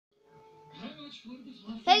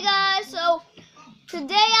Hey guys, so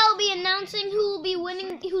today I'll be announcing who will be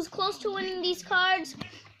winning, who's close to winning these cards.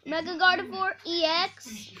 Mega Gardevoir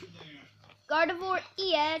EX, Gardevoir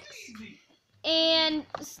EX, and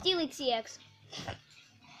Steelix EX.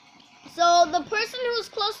 So the person who's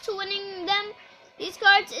close to winning these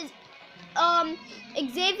cards is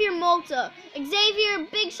Xavier Malta. Xavier,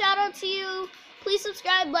 big shout out to you. Please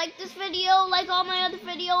subscribe, like this video, like all my other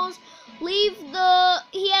videos.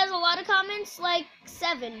 He has a lot of comments, like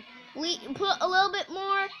 7. Put a little bit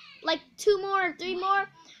more, like 2 more or 3 more.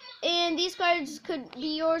 And these cards could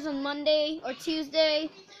be yours on Monday or Tuesday.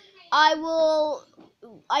 I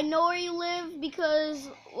know where you live because,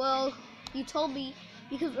 well, you told me,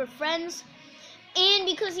 because we're friends. And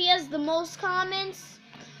because he has the most comments.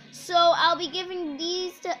 So I'll be giving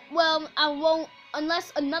these to, well, I won't,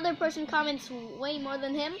 unless another person comments way more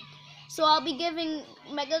than him. So I'll be giving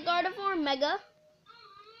Mega Gardevoir, Mega,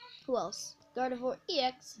 who else? Gardevoir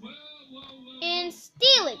EX, and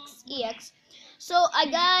Steelix EX. So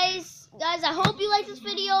guys, I hope you like this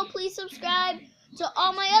video. Please subscribe to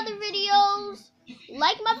all my other videos.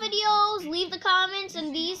 Like my videos, leave the comments,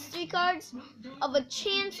 and these 3 cards of a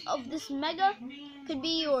chance of this Mega could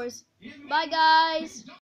be yours. Bye guys.